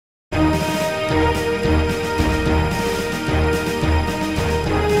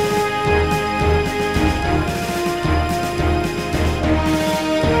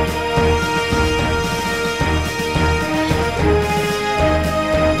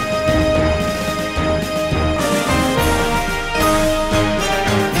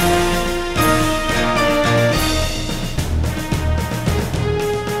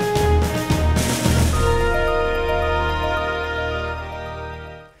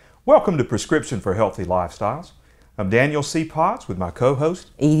Welcome to Prescription for Healthy Lifestyles. I'm Daniel C. Potts with my co-host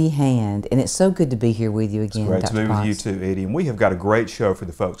Edie Hand, and it's so good to be here with you again, Dr. Dr. It's great to be Potts. with you too, Edie, and we have got a great show for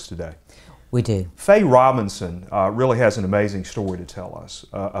the folks today. We do. Faye Robinson really has an amazing story to tell us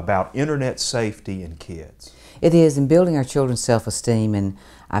about internet safety in kids. It is, in building our children's self-esteem, and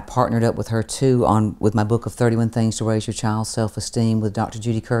I partnered up with her too with my book of 31 Things to Raise Your Child's Self-Esteem with Dr.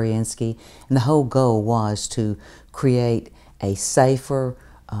 Judy Kuriansky, and the whole goal was to create a safer,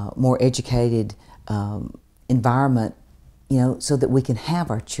 more educated environment, so that we can have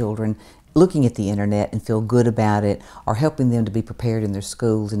our children looking at the internet and feel good about it, or helping them to be prepared in their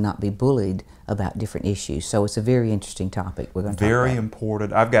schools and not be bullied about different issues. So it's a very interesting topic we're going to talk about. Very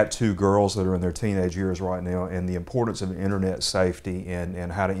important. I've got two girls that are in their teenage years right now, and the importance of internet safety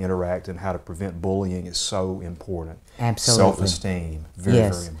and how to interact and how to prevent bullying is so important. Absolutely. Self-esteem, very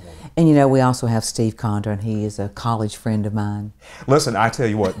important. And we also have Steve Condra, and he is a college friend of mine. Listen, I tell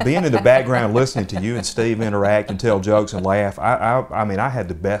you what, being in the background listening to you and Steve interact and tell jokes and laugh, I mean, I had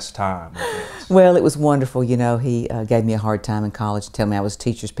the best time with this. Well, it was wonderful. He gave me a hard time in college, telling me I was a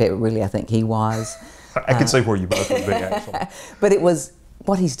teacher's pet, but really I think he was. I can see where you both would be, actually. But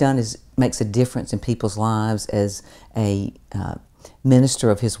what he's done makes a difference in people's lives as a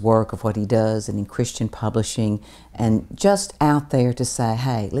minister of his work, of what he does, and in Christian publishing, and just out there to say,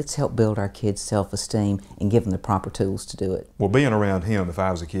 hey, let's help build our kids' self-esteem and give them the proper tools to do it. Well, being around him, if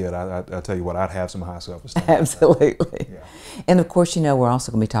I was a kid, I tell you what, I'd have some high self-esteem. Absolutely. Yeah. And of course, we're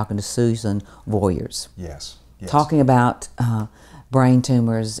also going to be talking to Susan Voiers. Yes. Talking about brain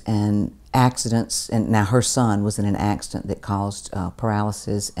tumors and accidents, and now her son was in an accident that caused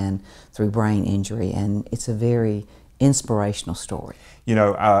paralysis and through brain injury, and it's a very inspirational story.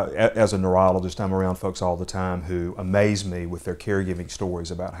 As a neurologist, I'm around folks all the time who amaze me with their caregiving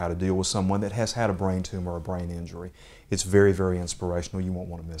stories about how to deal with someone that has had a brain tumor or a brain injury. It's very, very inspirational. You won't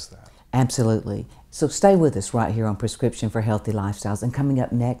want to miss that. Absolutely. So stay with us right here on Prescription for Healthy Lifestyles, and coming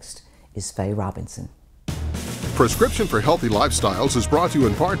up next is Faye Robinson. Prescription for Healthy Lifestyles is brought to you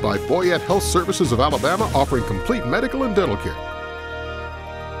in part by Boyette Health Services of Alabama, offering complete medical and dental care.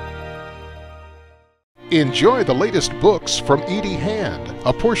 Enjoy the latest books from Edie Hand.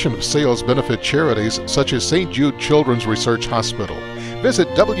 A portion of sales benefit charities such as St. Jude Children's Research Hospital. Visit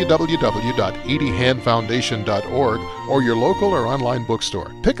www.ediehandfoundation.org or your local or online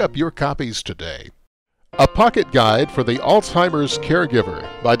bookstore. Pick up your copies today. A Pocket Guide for the Alzheimer's Caregiver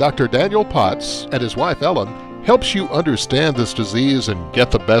by Dr. Daniel Potts and his wife Ellen helps you understand this disease and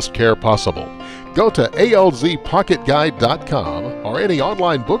get the best care possible. Go to alzpocketguide.com or any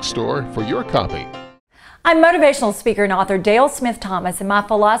online bookstore for your copy. I'm motivational speaker and author Dale Smith Thomas, and my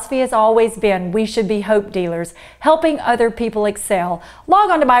philosophy has always been we should be hope dealers, helping other people excel. Log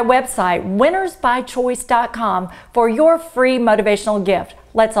on to my website, winnersbychoice.com, for your free motivational gift.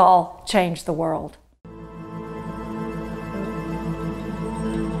 Let's all change the world.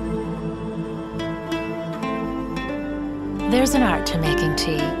 There's an art to making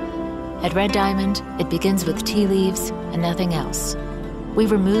tea. At Red Diamond, it begins with tea leaves and nothing else. We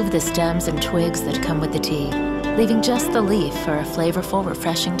remove the stems and twigs that come with the tea, leaving just the leaf for a flavorful,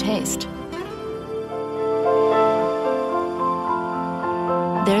 refreshing taste.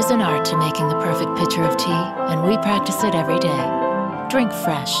 There's an art to making the perfect pitcher of tea, and we practice it every day. Drink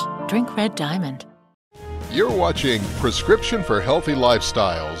fresh. Drink Red Diamond. You're watching Prescription for Healthy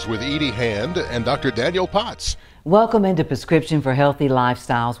Lifestyles with Edie Hand and Dr. Daniel Potts. Welcome into Prescription for Healthy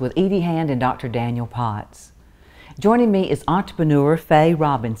Lifestyles with Edie Hand and Dr. Daniel Potts. Joining me is entrepreneur Faye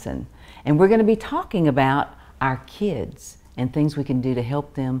Robinson, and we're going to be talking about our kids and things we can do to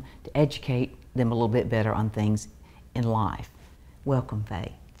help them, to educate them a little bit better on things in life. Welcome,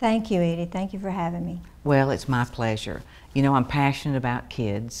 Faye. Thank you, Edie. Thank you for having me. Well, it's my pleasure. I'm passionate about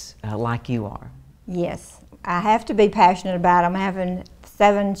kids like you are. Yes, I have to be passionate about them. Having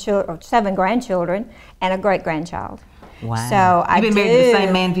seven grandchildren and a great-grandchild. Wow. So You've been married to the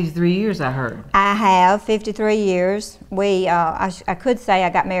same man 53 years, I heard. I have, 53 years. I could say I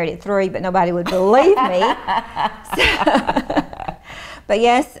got married at 3, but nobody would believe me. But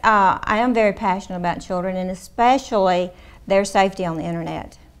yes, I am very passionate about children, and especially their safety on the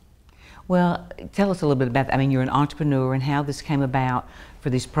internet. Well, tell us a little bit about that. I mean, you're an entrepreneur, and how this came about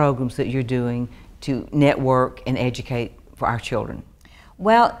for these programs that you're doing to network and educate for our children.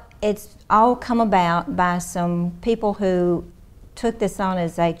 Well, it's all come about by some people who took this on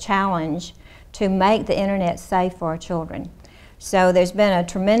as a challenge to make the internet safe for our children. So there's been a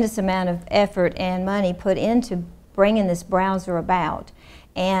tremendous amount of effort and money put into bringing this browser about.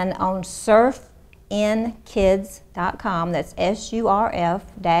 And on surfnkids.com, that's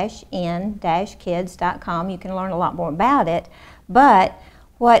surf-n-kids.com, you can learn a lot more about it. But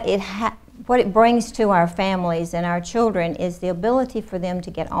what it brings to our families and our children is the ability for them to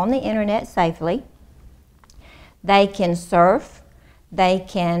get on the internet safely. They can surf, they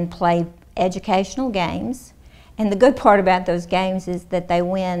can play educational games, and the good part about those games is that they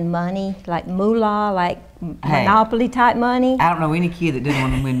win money, like moolah, like Monopoly type money. I don't know any kid that didn't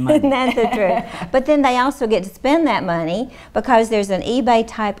want to win money. That's the truth. But then they also get to spend that money because there's an eBay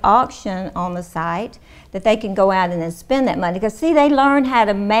type auction on the site that they can go out and then spend that money. Because see, they learn how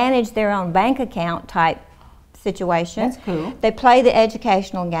to manage their own bank account type situation. That's cool. They play the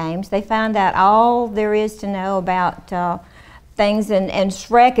educational games. They find out all there is to know about things, and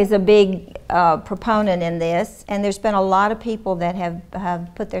Shrek is a big proponent in this, and there's been a lot of people that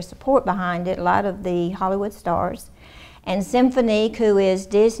have put their support behind it, a lot of the Hollywood stars. And Symphonique, who is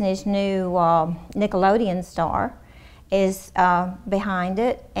Disney's new Nickelodeon star, is behind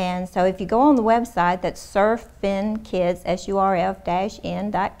it. And so if you go on the website, that's surfnkids,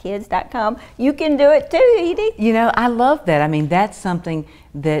 surf-n.kids.com, you can do it too, Edie. You know, I love that. I mean, that's something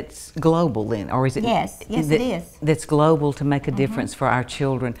that's global then, or is it? Yes, it is. That's global to make a difference for our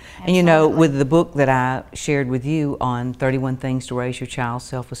children. Absolutely. And you know, with the book that I shared with you on 31 Things to Raise Your Child's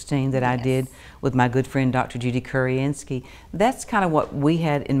Self-Esteem that I did with my good friend Dr. Judy Kuriansky, that's kind of what we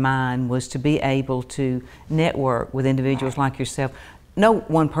had in mind, was to be able to network with individuals like yourself. No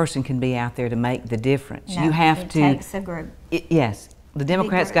one person can be out there to make the difference. No, you have it to. takes a group. Yes. The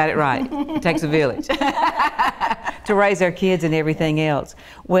Democrats got it right. It takes a village to raise our kids and everything else.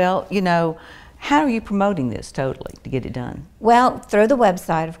 Well, you know, how are you promoting this totally to get it done? Well, through the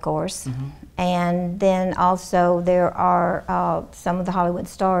website, of course. And then also there are some of the Hollywood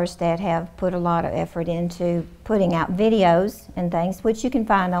stars that have put a lot of effort into putting out videos and things, which you can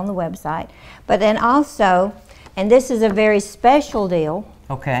find on the website. But then also, and this is a very special deal.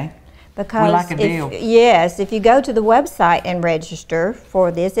 Okay. Because we like a deal. Yes, if you go to the website and register for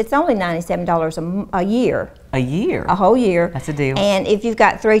this, it's only $97 a year. A year? A whole year. That's a deal. And if you've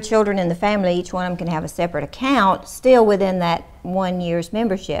got 3 children in the family, each one of them can have a separate account, still within that 1 year's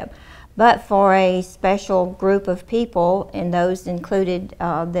membership. But for a special group of people, and those included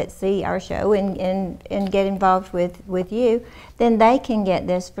that see our show and get involved with you, then they can get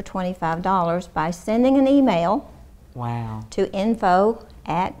this for $25 by sending an email to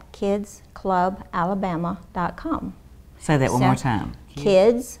info@kidsclubalabama.com. Say that one more time.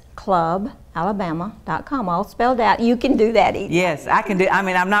 kidsclubalabama.com, all spelled out. You can do that, Edie. Yes, I can do. I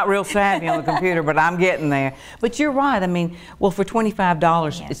mean, I'm not real savvy on the computer, but I'm getting there. But you're right. I mean, well, for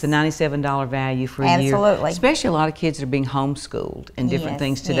 $25, it's a $97 value for a year. Absolutely. Especially a lot of kids that are being homeschooled and different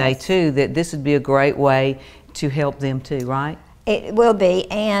things today too, that this would be a great way to help them too, right? It will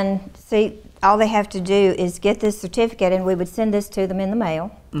be. And see, all they have to do is get this certificate, and we would send this to them in the mail.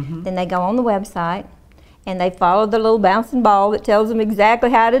 Then they go on the website and they follow the little bouncing ball that tells them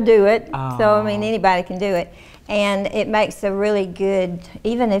exactly how to do it. So, I mean, anybody can do it. And it makes a really good,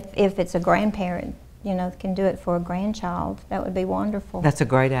 even if it's a grandparent, you know, can do it for a grandchild. That would be wonderful. That's a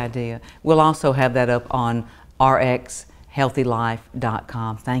great idea. We'll also have that up on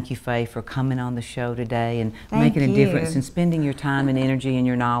rxhealthylife.com. Thank you, Faye, for coming on the show today and making a difference and spending your time and energy and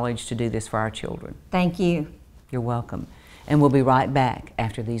your knowledge to do this for our children. Thank you. You're welcome. And we'll be right back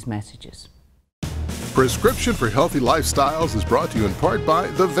after these messages. Prescription for Healthy Lifestyles is brought to you in part by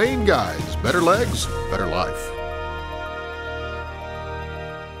The Vein Guys. Better legs, better life.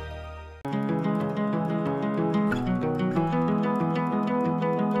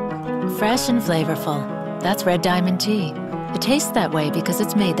 Fresh and flavorful. That's Red Diamond tea. It tastes that way because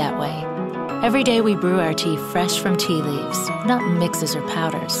it's made that way. Every day we brew our tea fresh from tea leaves, not mixes or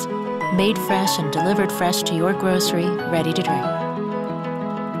powders. Made fresh and delivered fresh to your grocery, ready to drink.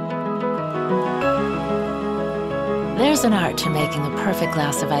 There's an art to making the perfect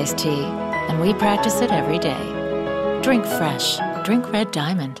glass of iced tea, and we practice it every day. Drink fresh. Drink Red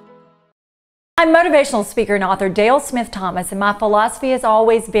Diamond. I'm motivational speaker and author Dale Smith Thomas, and my philosophy has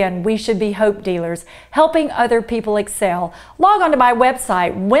always been we should be hope dealers, helping other people excel. Log on to my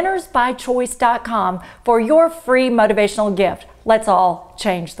website, winnersbychoice.com, for your free motivational gift. Let's all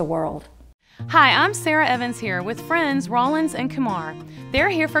change the world. Hi, I'm Sarah Evans here with friends Rollins and Kumar. They're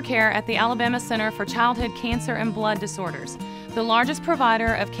here for care at the Alabama Center for Childhood Cancer and Blood Disorders, the largest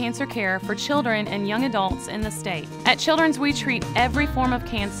provider of cancer care for children and young adults in the state. At Children's, we treat every form of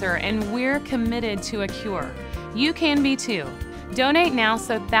cancer, and we're committed to a cure. You can be too. Donate now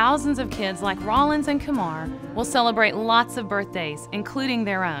so thousands of kids like Rollins and Kumar will celebrate lots of birthdays, including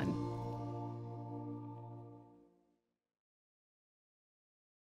their own.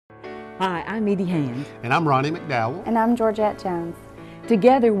 Hi, I'm Edie Hand. And I'm Ronnie McDowell. And I'm Georgette Jones.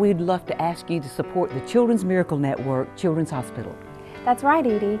 Together, we'd love to ask you to support the Children's Miracle Network Children's Hospital. That's right,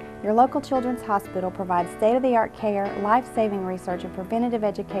 Edie. Your local children's hospital provides state-of-the-art care, life-saving research, and preventative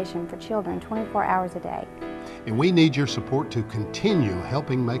education for children 24 hours a day. And we need your support to continue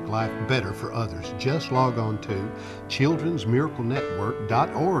helping make life better for others. Just log on to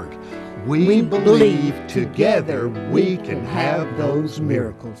childrensmiraclenetwork.org. We believe together we can have those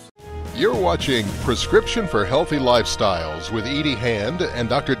miracles. You're watching Prescription for Healthy Lifestyles with Edie Hand and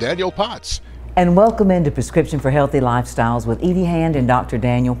Dr. Daniel Potts. And welcome into Prescription for Healthy Lifestyles with Edie Hand and Dr.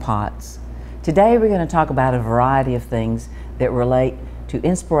 Daniel Potts. Today we're going to talk about a variety of things that relate to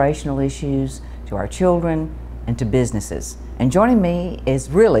inspirational issues, to our children, and to businesses. And joining me is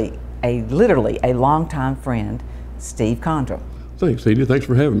literally a longtime friend, Steve Condra. Thanks, Edie. Thanks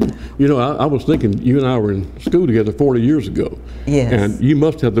for having me. You know, I was thinking you and I were in school together 40 years ago. Yes. And you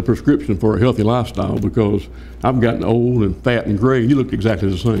must have the prescription for a healthy lifestyle, because I've gotten old and fat and gray, and you look exactly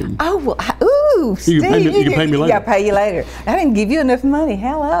the same. Oh, well, ooh, Steve. You can pay me later. Yeah, I'll pay you later. I didn't give you enough money.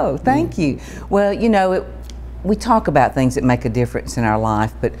 Hello, thank you. Well, you know, we talk about things that make a difference in our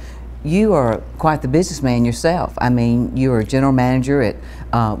life, but you are quite the businessman yourself. I mean, you're a general manager at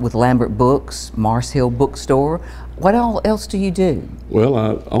with Lambert Books, Mars Hill Bookstore. What all else do you do? Well,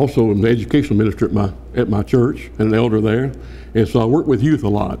 I also am the educational minister at my church and an elder there, and so I work with youth a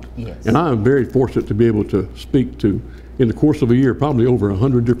lot. Yes. And I am very fortunate to be able to speak to, in the course of a year, probably over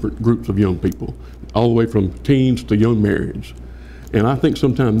 100 different groups of young people, all the way from teens to young marrieds. And I think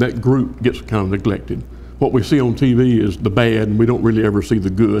sometimes that group gets kind of neglected. What we see on TV is the bad, and we don't really ever see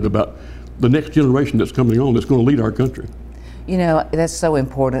the good about the next generation that's coming on that's going to lead our country. You know, that's so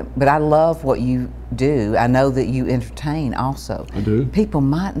important, but I love what you do. I know that you entertain also. I do. People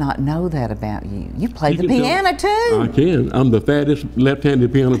might not know that about you. You play the piano too. I can. I'm the fattest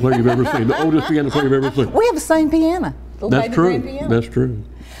left-handed piano player you've ever seen, the oldest piano player you've ever seen. We have the same piano. That's true. That's true.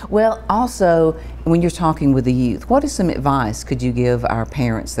 Well, also, when you're talking with the youth, what is some advice could you give our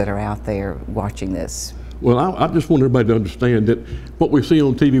parents that are out there watching this? Well, I just want everybody to understand that what we see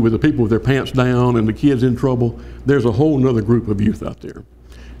on TV with the people with their pants down and the kids in trouble, there's a whole nother group of youth out there.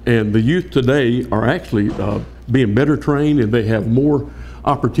 And the youth today are actually being better trained, and they have more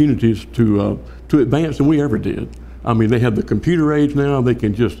opportunities to advance than we ever did. I mean, they have the computer age now. They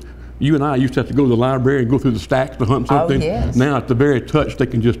can just, you and I used to have to go to the library and go through the stacks to hunt something. Oh, yes. Now at the very touch, they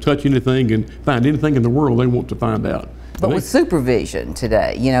can just touch anything and find anything in the world they want to find out. But with supervision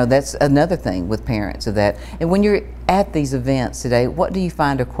today, you know, that's another thing with parents of that. And when you're at these events today, what do you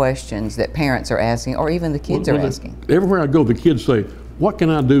find are questions that parents are asking, or even the kids are asking? Everywhere I go, the kids say, what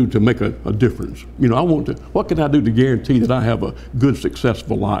can I do to make a difference? You know, what can I do to guarantee that I have a good,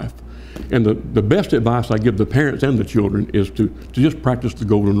 successful life? And the best advice I give the parents and the children is to just practice the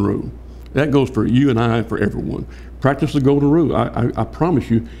golden rule. That goes for you and I and for everyone. Practice the golden rule. I promise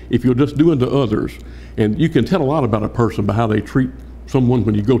you, if you'll just do unto others, and you can tell a lot about a person by how they treat someone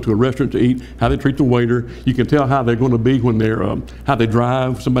when you go to a restaurant to eat, how they treat the waiter. You can tell how they're going to be when they're, how they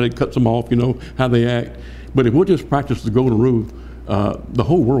drive, somebody cuts them off, you know, how they act. But if we'll just practice the golden rule, the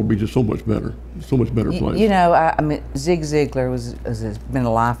whole world will be just so much better place. You know, I mean, Zig Ziglar has been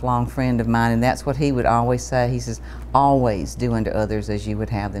a lifelong friend of mine, and that's what he would always say. He says, always do unto others as you would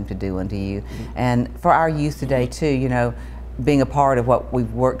have them to do unto you. And for our youth today too, you know, being a part of what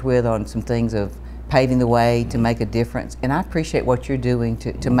we've worked with on some things of paving the way to make a difference, and I appreciate what you're doing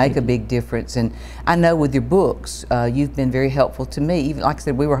to make a big difference. And I know with your books, you've been very helpful to me. Even like I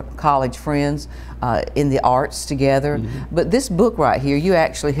said, we were college friends in the arts together. But this book right here, you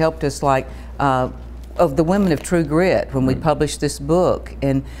actually helped us, like of the Women of True Grit, when we published this book,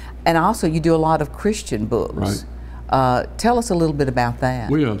 and also you do a lot of Christian books. Right. Tell us a little bit about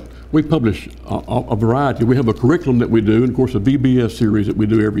that. We publish a variety. We have a curriculum that we do, and of course a VBS series that we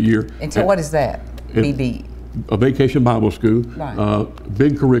do every year. And so what is that? VB? A Vacation Bible School. Right.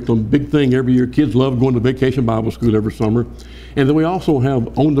 Big curriculum, big thing every year. Kids love going to Vacation Bible School every summer. And then we also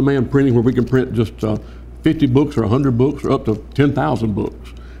have on-demand printing, where we can print just 50 books or 100 books or up to 10,000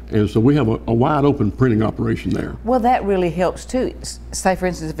 books. And so we have a wide open printing operation there. Well, that really helps too. Say for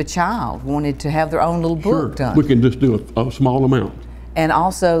instance, if a child wanted to have their own little book done. We can just do a small amount. And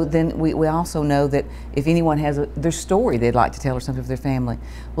also, then we also know that if anyone has their story they'd like to tell or something for their family.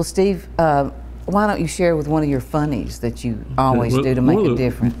 Well, Steve, why don't you share with one of your funnies that you always do to make a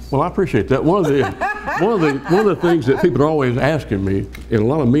difference? Well, I appreciate that. One of the things that people are always asking me, and a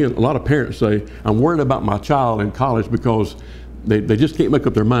lot of parents say, I'm worried about my child in college because they just can't make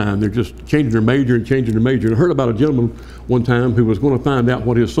up their mind. They're just changing their major and changing their major. And I heard about a gentleman one time who was going to find out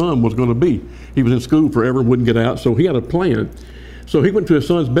what his son was going to be. He was in school forever and wouldn't get out, so he had a plan. So he went to his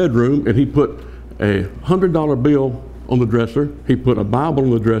son's bedroom and he put a $100 bill on the dresser. He put a Bible on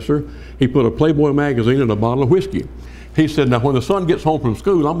the dresser. He put a Playboy magazine and a bottle of whiskey. He said, now when the son gets home from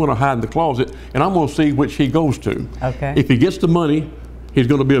school, I'm going to hide in the closet and I'm going to see which he goes to. Okay. If he gets the money, he's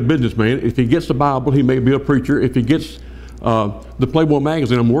going to be a businessman. If he gets the Bible, he may be a preacher. If he gets the Playboy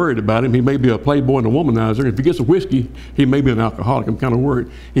magazine, I'm worried about him. He may be a playboy and a womanizer. If he gets a whiskey, he may be an alcoholic. I'm kind of worried.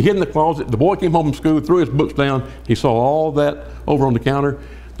 He hid in the closet. The boy came home from school, threw his books down. He saw all that over on the counter.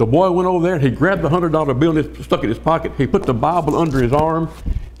 The boy went over there, he grabbed the $100 bill and stuck it in his pocket. He put the Bible under his arm.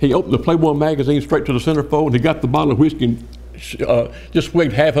 He opened the Playboy magazine straight to the centerfold, and he got the bottle of whiskey and just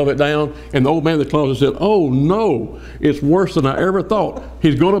swigged half of it down. And the old man in the closet said, oh no, it's worse than I ever thought.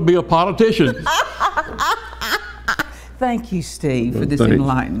 He's going to be a politician. Thank you, Steve, for this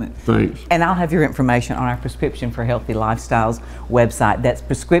enlightenment. Thanks. And I'll have your information on our Prescription for Healthy Lifestyles website. That's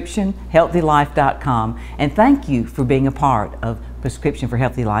prescriptionhealthylife.com. And thank you for being a part of Prescription for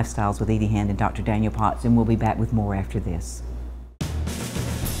Healthy Lifestyles with Edie Hand and Dr. Daniel Potts. And we'll be back with more after this.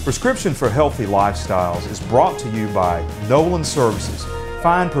 Prescription for Healthy Lifestyles is brought to you by Nolan Services,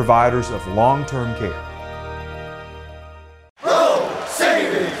 fine providers of long-term care.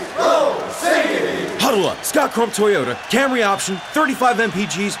 Huddle up. Scott Crump Toyota, Camry option, 35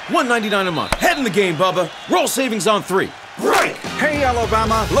 MPGs, $199 a month. Head in the game, Bubba. Roll savings on 3. Right! Hey,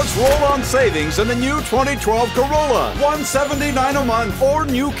 Alabama, let's roll on savings in the new 2012 Corolla. $179 a month or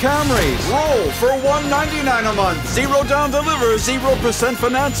new Camrys. Roll for $199 a month. 0 down deliver, 0%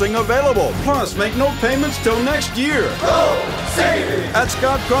 financing available. Plus, make no payments till next year. Roll savings! At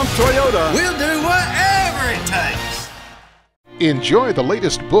Scott Crump Toyota, we'll do whatever it takes. Enjoy the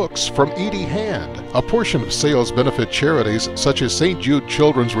latest books from Edie Hand. A portion of sales benefit charities such as St. Jude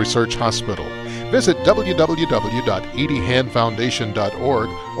Children's Research Hospital. Visit www.ediehandfoundation.org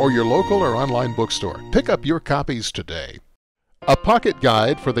or your local or online bookstore. Pick up your copies today. A Pocket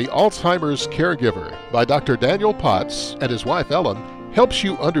Guide for the Alzheimer's Caregiver by Dr. Daniel Potts and his wife Ellen helps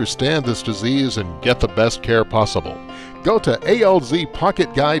you understand this disease and get the best care possible. Go to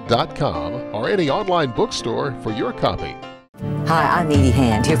alzpocketguide.com or any online bookstore for your copy. Hi, I'm Edie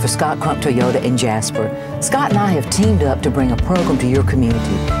Hand, here for Scott Crump Toyota in Jasper. Scott and I have teamed up to bring a program to your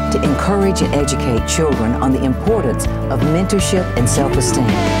community to encourage and educate children on the importance of mentorship and self-esteem.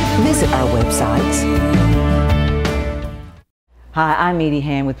 Visit our websites. Hi, I'm Edie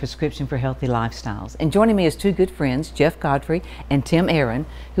Hand with Prescription for Healthy Lifestyles. And joining me is two good friends, Jeff Godfrey and Tim Aaron,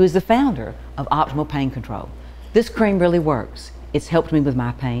 who is the founder of Optimal Pain Control. This cream really works. It's helped me with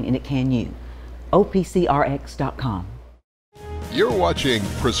my pain, and it can you. OPCRX.com. You're watching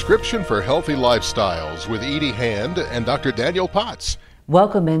Prescription for Healthy Lifestyles with Edie Hand and Dr. Daniel Potts.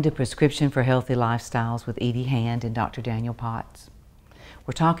 Welcome into Prescription for Healthy Lifestyles with Edie Hand and Dr. Daniel Potts.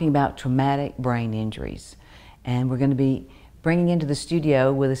 We're talking about traumatic brain injuries, and we're going to be bringing into the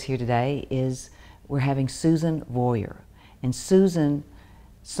studio with us here today we're having Susan Voiers. And Susan's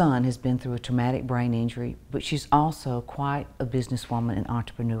son has been through a traumatic brain injury, but she's also quite a businesswoman and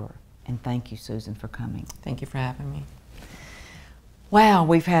entrepreneur. And thank you, Susan, for coming. Thank you for having me. Wow,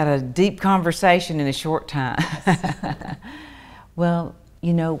 we've had a deep conversation in a short time. Well,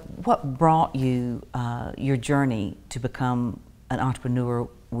 you know, what brought you your journey to become an entrepreneur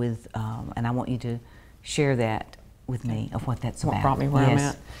with, and I want you to share that with me of what that's about. What brought me where I'm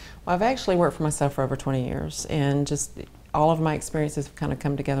at? Well, I've actually worked for myself for over 20 years, and just all of my experiences have kind of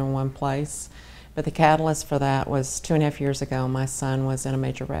come together in one place. But the catalyst for that was 2.5 years ago. My son was in a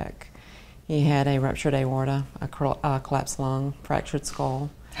major wreck. He had a ruptured aorta, a collapsed lung, fractured skull.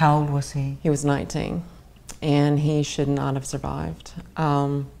 How old was he? He was 19, and he should not have survived.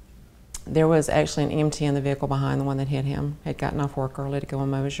 There was actually an EMT in the vehicle behind the one that hit him. Had gotten off work early to go and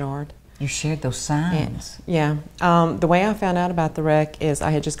mow his yard. You shared those signs. Yeah. The way I found out about the wreck is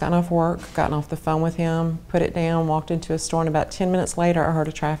I had just gotten off work, gotten off the phone with him, put it down, walked into a store, and about 10 minutes later I heard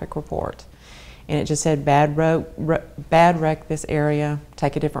a traffic report. And it just said, bad wreck this area,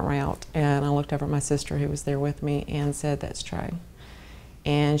 take a different route. And I looked over at my sister who was there with me and said, that's Trey.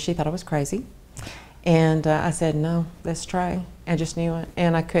 And she thought I was crazy. And I said, no, that's Trey. I just knew it.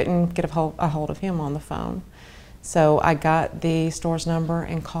 And I couldn't get a hold of him on the phone. So I got the store's number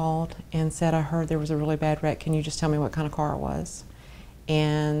and called and said, I heard there was a really bad wreck. Can you just tell me what kind of car it was?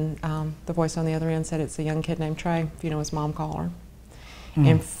 And the voice on the other end said, it's a young kid named Trey. If you know his mom, call her.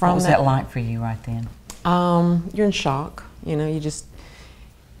 And from what was that like for you right then? You're in shock. You know,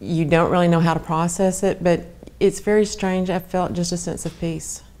 you don't really know how to process it, but it's very strange. I felt just a sense of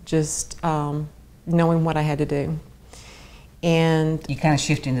peace, just knowing what I had to do. And you kind of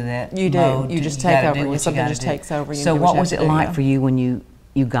shift into that you mode. Do. You just take over. Something just takes over. So what was it like for you when you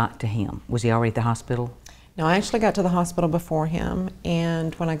got to him? Was he already at the hospital? No, I actually got to the hospital before him,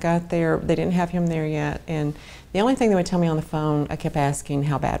 and when I got there, they didn't have him there yet. And the only thing they would tell me on the phone, I kept asking,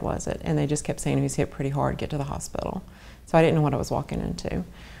 how bad was it? And they just kept saying he was hit pretty hard, get to the hospital. So I didn't know what I was walking into.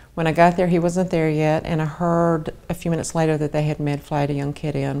 When I got there, he wasn't there yet, and I heard a few minutes later that they had med-flagged a young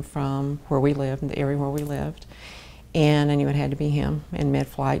kid in from where we lived, the area where we lived, and I knew it had to be him, and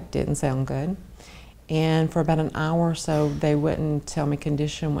med-flight didn't sound good. And for about an hour or so, they wouldn't tell me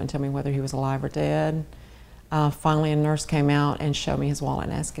condition, wouldn't tell me whether he was alive or dead. Finally, a nurse came out and showed me his wallet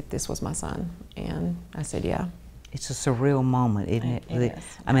and asked if this was my son, and I said, yeah. It's a surreal moment, isn't it? It is.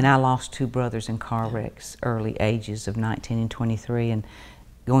 I mean, I lost 2 brothers in car wrecks, early ages of 19 and 23, and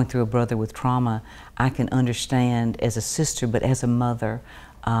going through a brother with trauma, I can understand as a sister, but as a mother,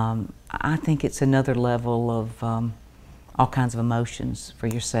 I think it's another level of all kinds of emotions for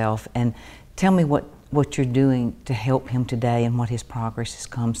yourself. And tell me what you're doing to help him today and what his progress has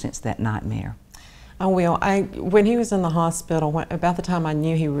come since that nightmare. I will. When he was in the hospital, about the time I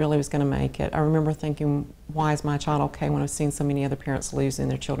knew he really was going to make it, I remember thinking, why is my child okay when I've seen so many other parents losing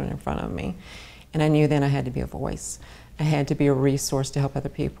their children in front of me? And I knew then I had to be a voice. I had to be a resource to help other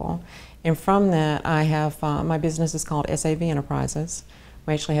people. And from that, I have, my business is called SAV Enterprises.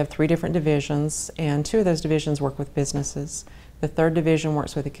 We actually have 3 different divisions, and 2 of those divisions work with businesses. The 3rd division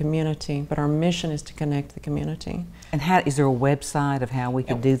works with the community, but our mission is to connect the community. And is there a website of how we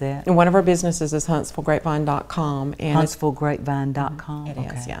could do that? And one of our businesses is HuntsvilleGrapevine.com. HuntsvilleGrapevine.com? It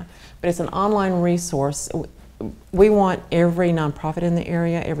is, yeah. But it's an online resource. We want every nonprofit in the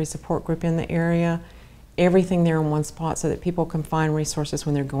area, every support group in the area, everything there in one spot so that people can find resources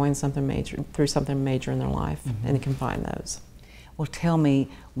when they're going through something major in their life, and they can find those. Well, tell me,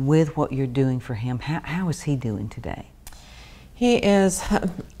 with what you're doing for him, how is he doing today? He is,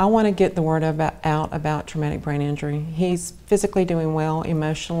 I want to get the word out about traumatic brain injury. He's physically doing well.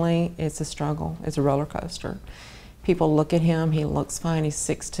 Emotionally, it's a struggle. It's a roller coaster. People look at him, he looks fine. He's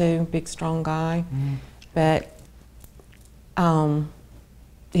 6'2", big, strong guy. But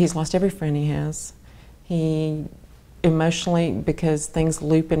he's lost every friend he has. He emotionally, because things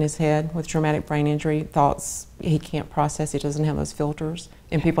loop in his head with traumatic brain injury, thoughts he can't process, he doesn't have those filters,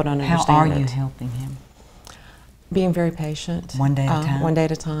 and people don't understand it. How are you helping him? Being very patient. One day at a time? One day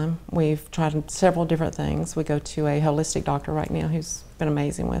at a time. We've tried several different things. We go to a holistic doctor right now who's been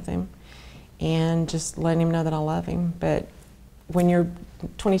amazing with him, and just letting him know that I love him. But when you're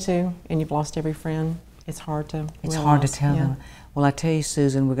 22 and you've lost every friend, it's hard to It's realize. hard to tell them. Well, I tell you,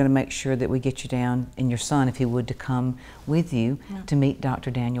 Susan, we're going to make sure that we get you down, and your son, if he would, to come with you to meet Dr.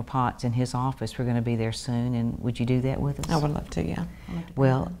 Daniel Potts in his office. We're going to be there soon, and would you do that with us? I would love to, yeah.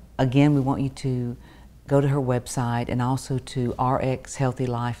 Well, again, we want you to go to her website and also to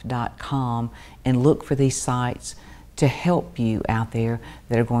rxhealthylife.com and look for these sites to help you out there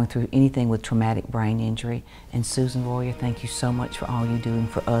that are going through anything with traumatic brain injury. And Susan Voiers, thank you so much for all you're doing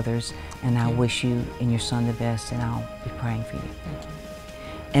for others, and I wish you and your son the best, and I'll be praying for you. Thank you.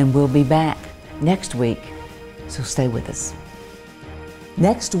 And we'll be back next week, so stay with us.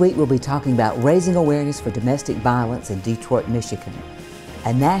 Next week, we'll be talking about raising awareness for domestic violence in Detroit, Michigan.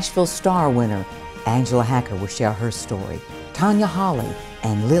 A Nashville Star winner, Angela Hacker, will share her story. Tanya Hawley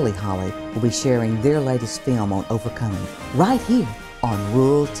and Lily Hawley will be sharing their latest film on overcoming right here on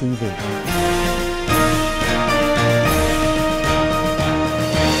Rural TV.